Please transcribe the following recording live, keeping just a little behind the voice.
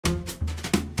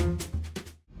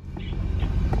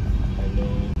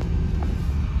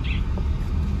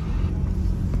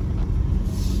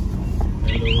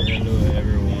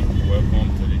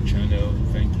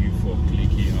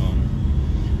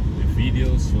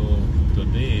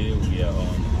today we are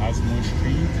on Asmore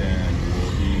Street and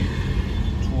we'll be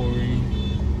touring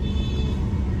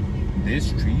this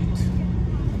street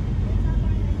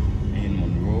in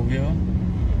Monrovia,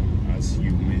 as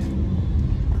you may.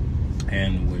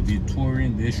 And we'll be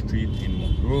touring this street in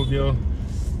Monrovia.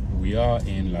 We are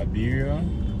in Liberia.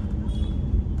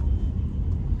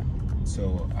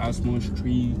 So Asmore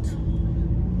Street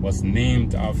was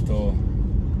named after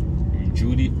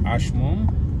Judy Ashmore.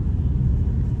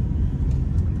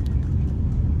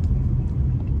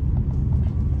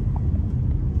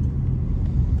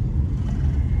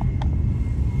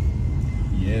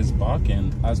 Years back,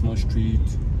 and Asmore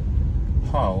Street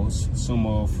housed some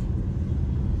of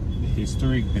the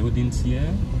historic buildings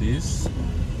here. This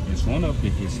is one of the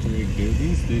historic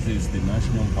buildings. This is the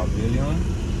National Pavilion.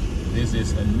 This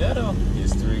is another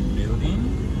historic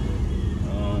building.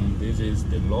 This is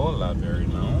the Law Library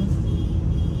now.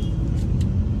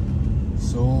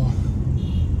 So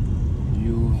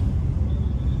you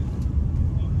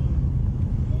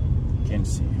can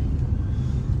see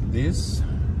this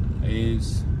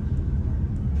is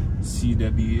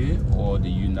CWA, or the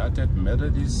United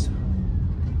Methodist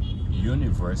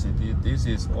University. This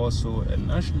is also a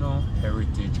National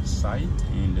Heritage Site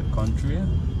in the country.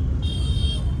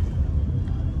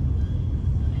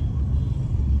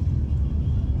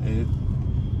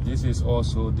 This is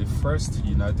also the first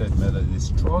United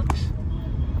Methodist Church,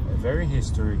 a very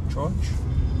historic church.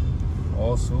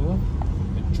 Also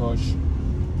a church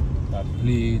that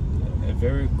played a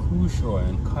very crucial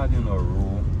and cardinal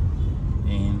role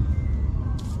in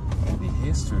the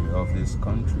history of this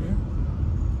country.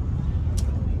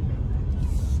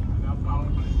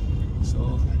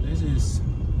 So this is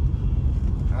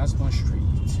Asmore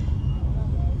Street,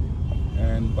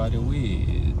 and by the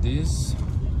way, this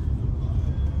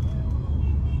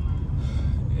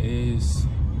is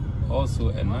also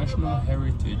a National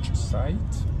Heritage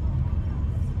Site.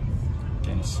 You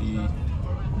can see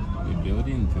the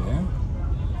building there.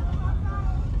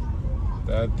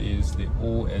 That is the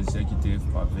old Executive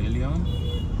Pavilion.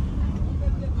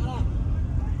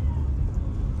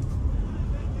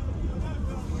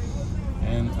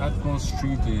 And Asmore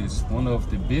Street is one of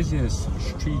the busiest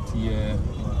streets here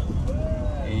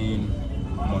in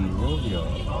Monrovia.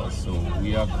 So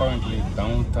we are currently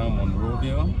downtown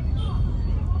Monrovia.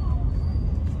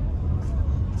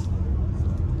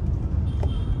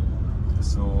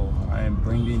 So I am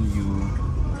bringing you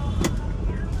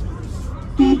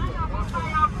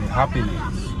the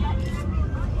happiness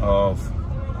of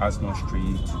Asmore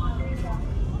Street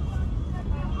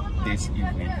this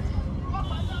evening.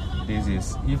 This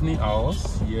is evening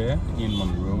hours here in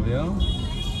Monrovia.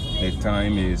 The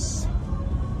time is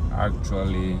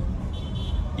actually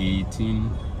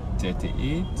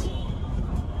 18:38.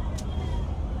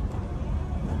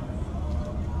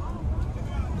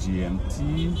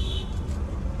 GMT.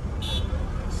 So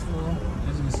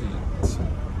this is it.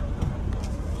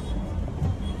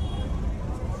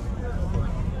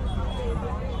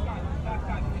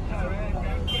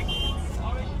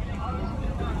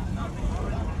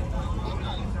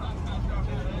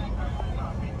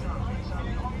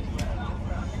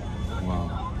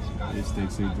 This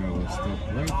taxi driver stopped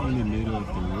right in the middle of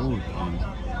the road and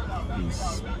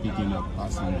he's picking up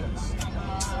passengers.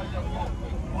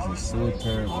 This is so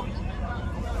terrible.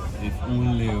 If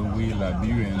only we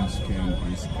Liberians can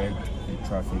respect the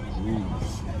traffic rules,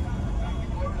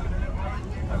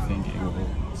 I think it will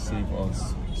save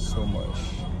us so much.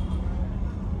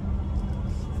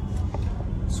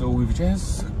 So we've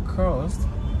just crossed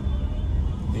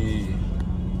the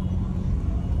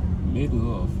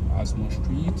middle of Asmore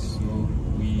Street, so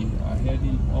we are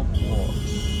heading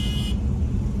upwards.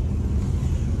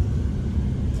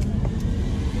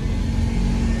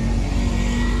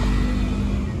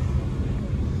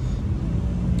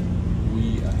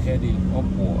 We are heading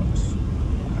upwards,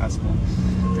 Asmore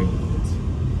Street.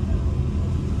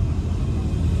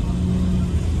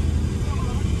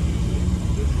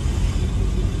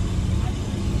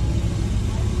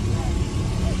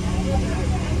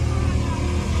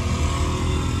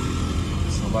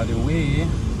 By the way,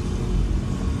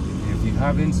 if you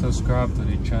haven't subscribed to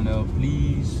the channel,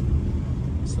 please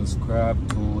subscribe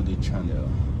to the channel.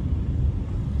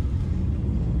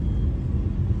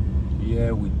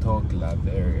 Here we talk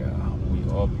Liberia. We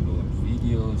upload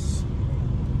videos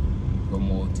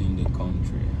promoting the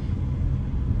country.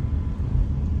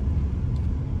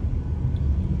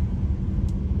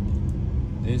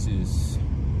 This is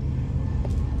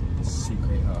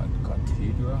Sacred Heart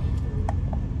Cathedral,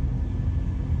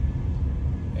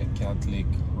 a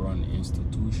Catholic-run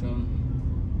institution.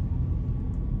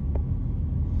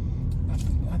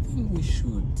 I think we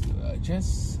should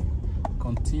just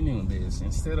continue this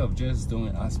instead of just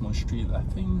doing Asmo Street. I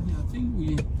think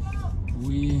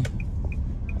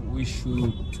we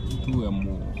should do a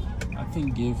more. I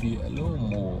think give you a little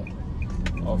more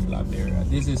of Liberia.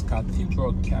 This is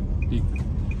Cathedral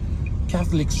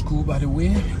Catholic school, by the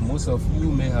way. Most of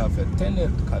you may have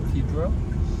attended Cathedral.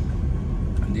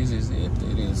 And this is it.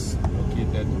 It is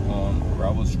located on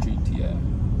Gravel Street here.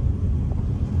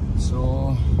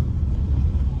 So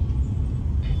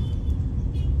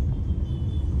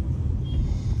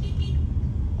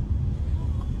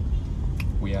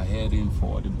we are heading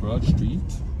for the Broad Street.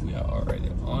 We are already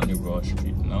on the Broad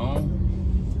Street now.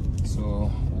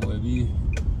 So we'll be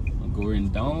going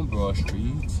down Broad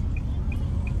Street.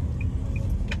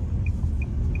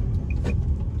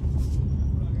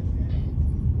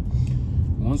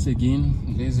 Once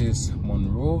again, this is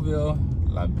Monrovia,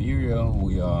 Liberia.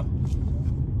 We are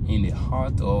in the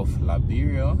heart of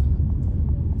Liberia.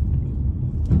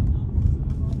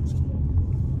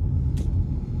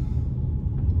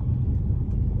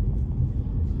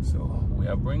 So we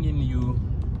are bringing you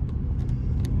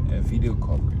a video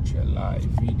coverage, a live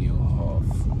video of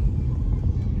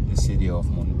the city of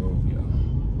Monrovia.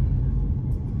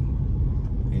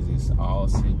 This is our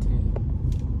city.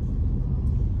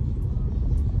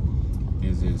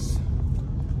 This is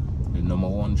the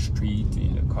 #1 street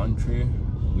in the country,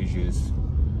 which is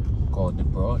called the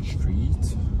Broad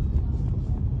Street.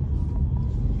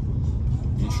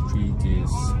 This street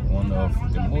is one of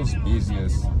the most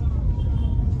busiest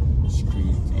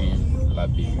streets in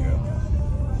Liberia.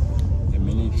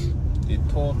 The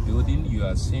tall building you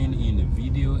are seeing in the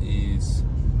video is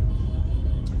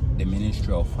the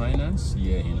Ministry of Finance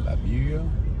here in Liberia.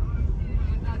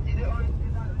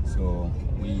 So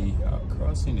we are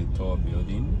crossing the tall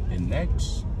building. The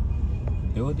next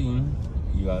building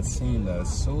you are seeing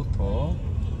that's so tall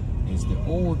is the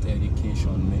old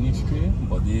education ministry,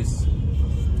 but this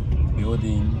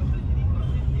building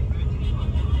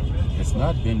has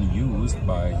not been used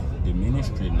by the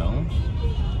ministry now.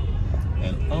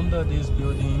 And under this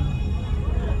building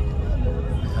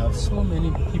we have so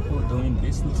many people doing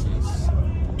businesses.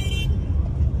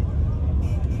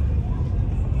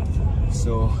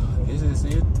 So this is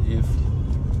it. If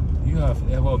you have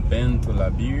ever been to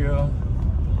Liberia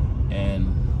and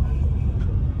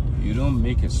you don't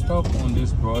make a stop on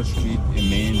this Broad Street, it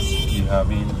means you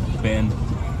haven't been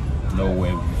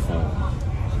nowhere before.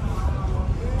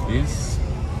 This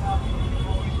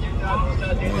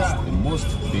is the most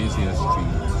busiest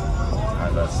street.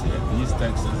 As I said, these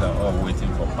taxis are all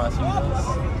waiting for passengers.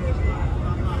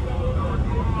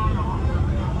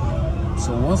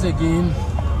 So once again,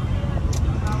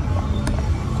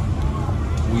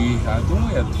 we are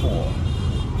doing a tour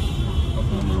of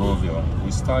Monrovia.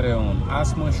 We started on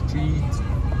Asmo Street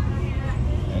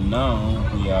and now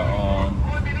we are on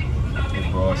the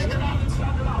Broad Street.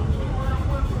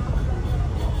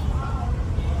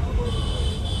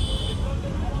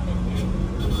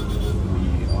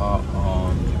 We are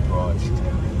on the Broad Street.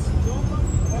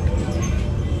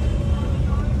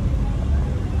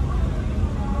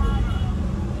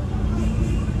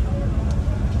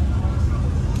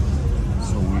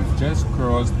 Just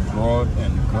crossed Broad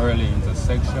and Gurley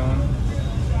intersection,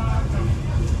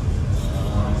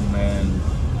 and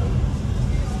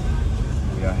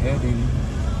we are heading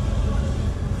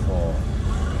for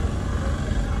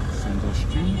Central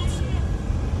Street.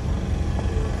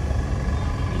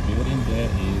 The building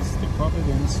there is the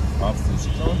Providence Baptist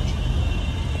Church.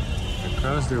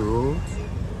 Across the road,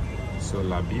 so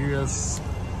Liberia's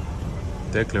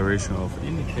Declaration of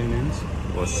Independence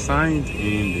was signed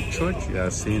in the church you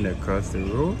are seeing across the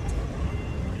road.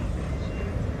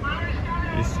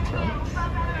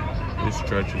 This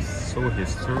church is so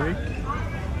historic,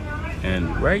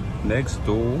 and right next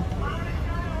door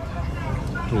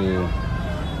to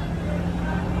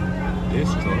this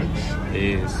church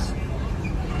is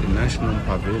the National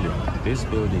Pavilion. This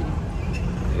building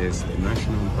is the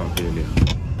National Pavilion.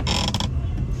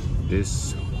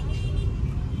 This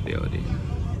building.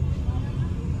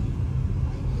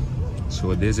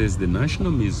 So this is the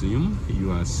National Museum.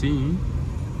 You are seeing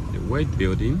the white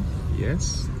building.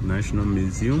 Yes, National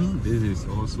Museum. This is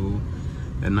also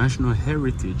a National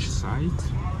Heritage Site.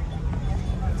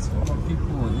 So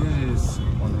people, this is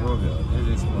Monrovia. This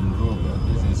is Monrovia.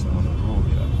 This is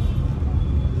Monrovia.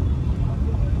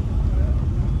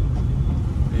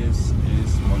 This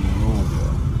is Monrovia.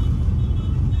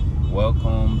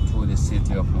 Welcome to the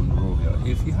city of Monrovia.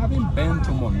 If you haven't been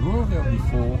to Monrovia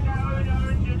before,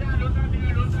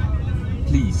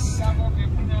 please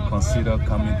consider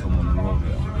coming to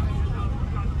Monrovia.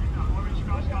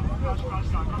 This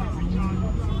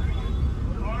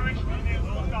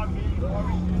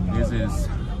is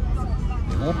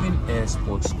the open air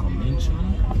sports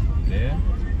convention there.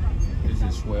 This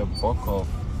is where bulk of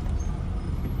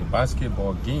the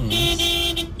basketball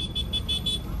games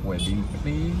were being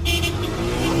played,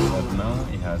 but now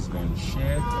it has been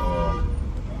shared, or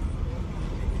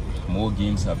more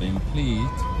games are being played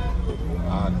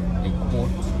at the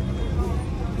court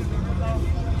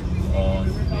on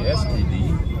the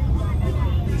STD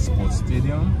Sports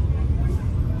Stadium.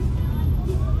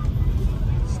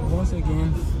 So once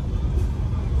again,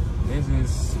 this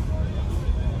is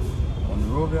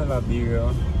Monrovia,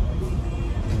 Liberia.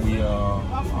 We are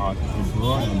at the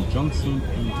Broad and Johnson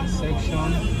intersection,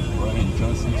 Broad and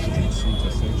Johnson Streets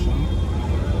intersection.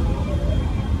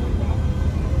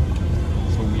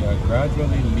 So we are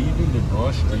gradually leaving the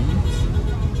Broad Street.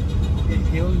 The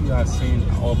hill you are seeing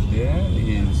up there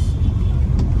is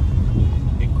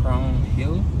the Crown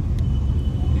Hill.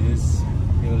 This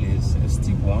hill is a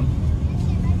steep one.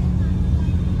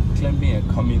 Climbing and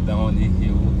coming down the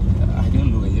hill, I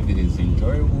don't know if it is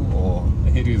enjoyable or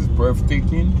it is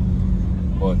breathtaking,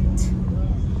 but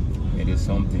it is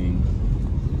something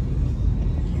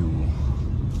you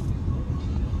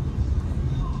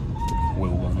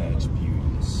will want to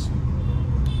experience.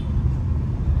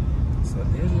 So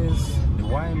this is the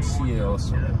YMCA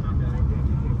also.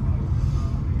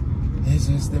 This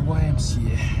is the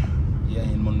YMCA here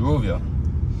in Monrovia.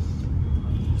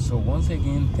 So once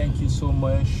again, thank you so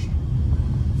much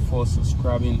for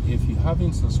subscribing. If you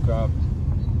haven't subscribed,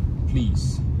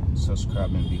 please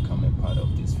subscribe and become a part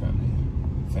of this family.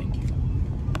 Thank you.